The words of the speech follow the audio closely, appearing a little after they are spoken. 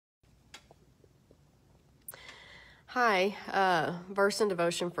Hi, verse and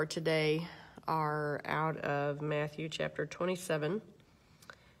devotion for today are out of Matthew chapter 27,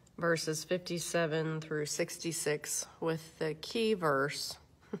 verses 57 through 66, with the key verse.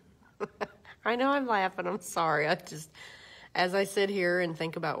 I know I'm laughing, I'm sorry. As I sit here and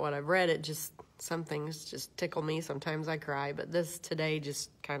think about what I've read, some things just tickle me. Sometimes I cry, but this today just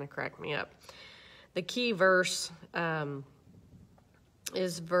kind of cracked me up. The key verse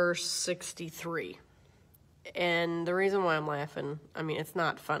is verse 63. And the reason why I'm laughing, it's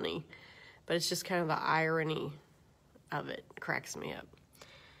not funny, but it's just kind of the irony of it cracks me up.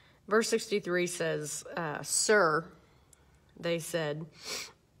 Verse 63 says, Sir, they said,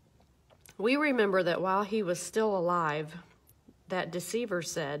 we remember that while he was still alive, that deceiver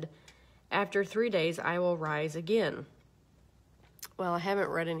said, after 3 days I will rise again. Well, I haven't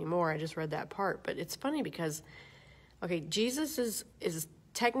read any more. I just read that part. But it's funny because, Jesus is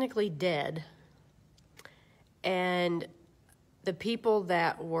technically dead. And the people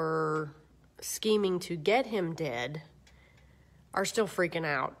that were scheming to get him dead are still freaking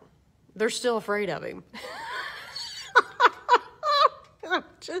out. They're still afraid of him. I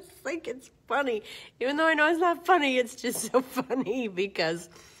just think it's funny. Even though I know it's not funny, it's just so funny because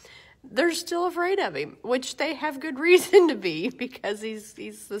they're still afraid of him, which they have good reason to be because he's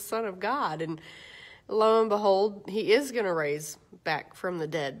the Son of God. And lo and behold, he is going to raise back from the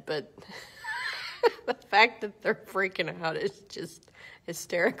dead, but the fact that they're freaking out is just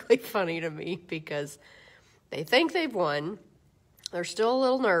hysterically funny to me because they think they've won. They're still a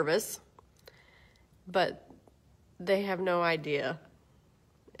little nervous, but they have no idea.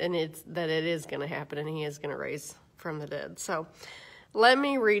 And it is going to happen, and he is going to raise from the dead. So let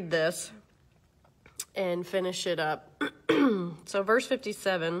me read this and finish it up. So verse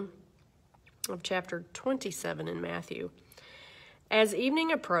 57 of chapter 27 in Matthew. As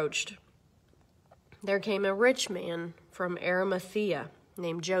evening approached, there came a rich man from Arimathea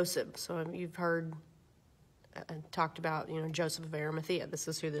named Joseph. So you've heard talked about, Joseph of Arimathea. This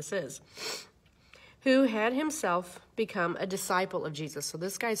is who this is. Who had himself become a disciple of Jesus. So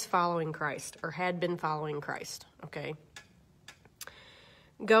this guy's following Christ, or had been following Christ, okay?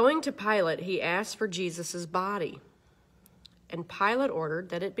 Going to Pilate, he asked for Jesus' body, and Pilate ordered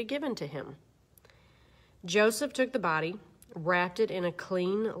that it be given to him. Joseph took the body, wrapped it in a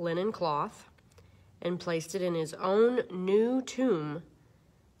clean linen cloth, and placed it in his own new tomb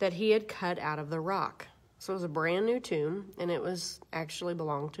that he had cut out of the rock. So it was a brand new tomb, and it was actually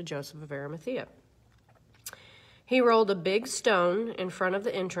belonged to Joseph of Arimathea. He rolled a big stone in front of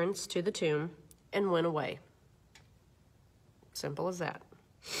the entrance to the tomb and went away. Simple as that.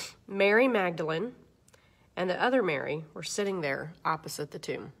 Mary Magdalene and the other Mary were sitting there opposite the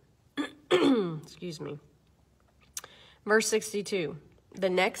tomb. Excuse me. Verse 62. The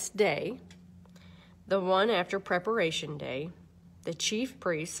next day, the one after preparation day, the chief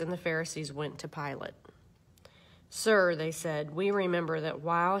priests and the Pharisees went to Pilate. Sir, they said, we remember that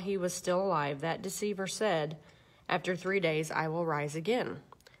while he was still alive, that deceiver said, after 3 days I will rise again.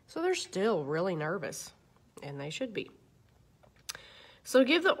 So they're still really nervous, and they should be. So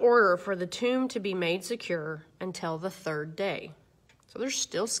give the order for the tomb to be made secure until the 3rd day. So they're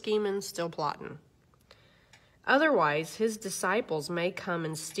still scheming, still plotting. Otherwise, his disciples may come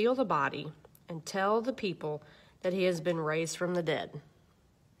and steal the body and tell the people that he has been raised from the dead.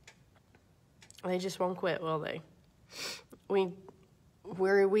 They just won't quit, will they?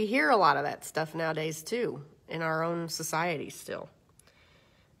 We hear a lot of that stuff nowadays, too, in our own society still.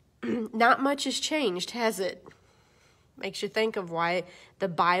 Not much has changed, has it? Makes you think of why the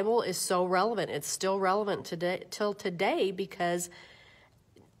Bible is so relevant. It's still relevant till today because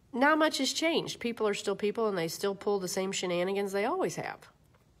not much has changed. People are still people, and they still pull the same shenanigans they always have.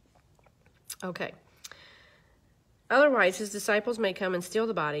 Okay. Otherwise, his disciples may come and steal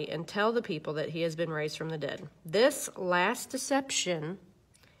the body and tell the people that he has been raised from the dead. This last deception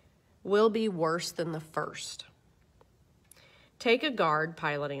will be worse than the first. Take a guard,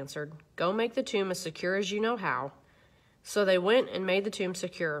 Pilate answered. Go make the tomb as secure as you know how. So they went and made the tomb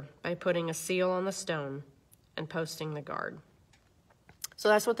secure by putting a seal on the stone and posting the guard. So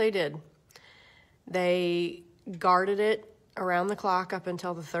that's what they did. They guarded it around the clock up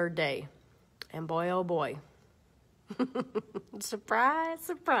until the 3rd day. And boy, oh boy, surprise,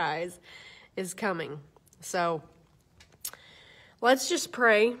 surprise is coming. So let's just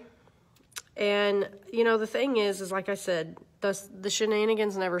pray. And, the thing is like I said, the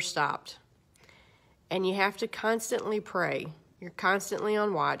shenanigans never stopped. And you have to constantly pray. You're constantly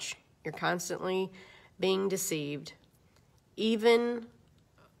on watch. You're constantly being deceived. Even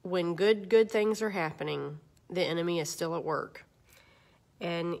when good things are happening, the enemy is still at work.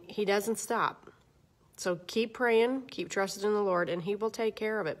 And he doesn't stop. So keep praying, keep trusting in the Lord, and he will take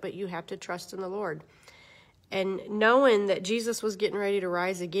care of it. But you have to trust in the Lord. And knowing that Jesus was getting ready to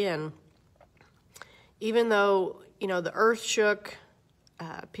rise again, even though, the earth shook,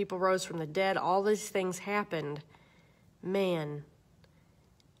 people rose from the dead, all these things happened, man,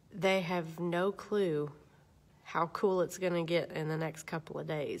 they have no clue how cool it's going to get in the next couple of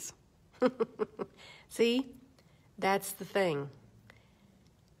days. See, that's the thing.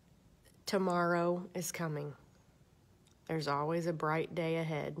 Tomorrow is coming. There's always a bright day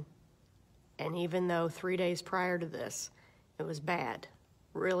ahead. And even though 3 days prior to this, it was bad,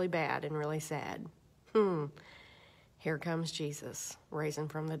 really bad and really sad, here comes Jesus, raising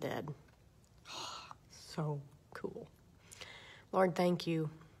from the dead. So cool. Lord, thank you.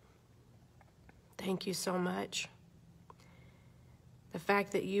 Thank you so much. The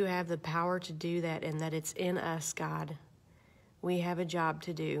fact that you have the power to do that and that it's in us, God. We have a job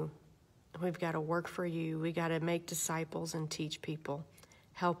to do. We've got to work for you. We got to make disciples and teach people.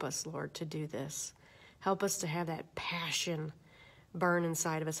 Help us, Lord, to do this. Help us to have that passion burn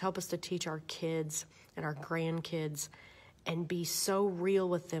inside of us. Help us to teach our kids and our grandkids and be so real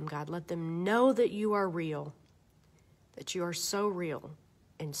with them, God. Let them know that you are real, that you are so real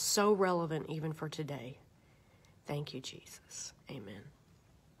and so relevant even for today. Thank you, Jesus. Amen.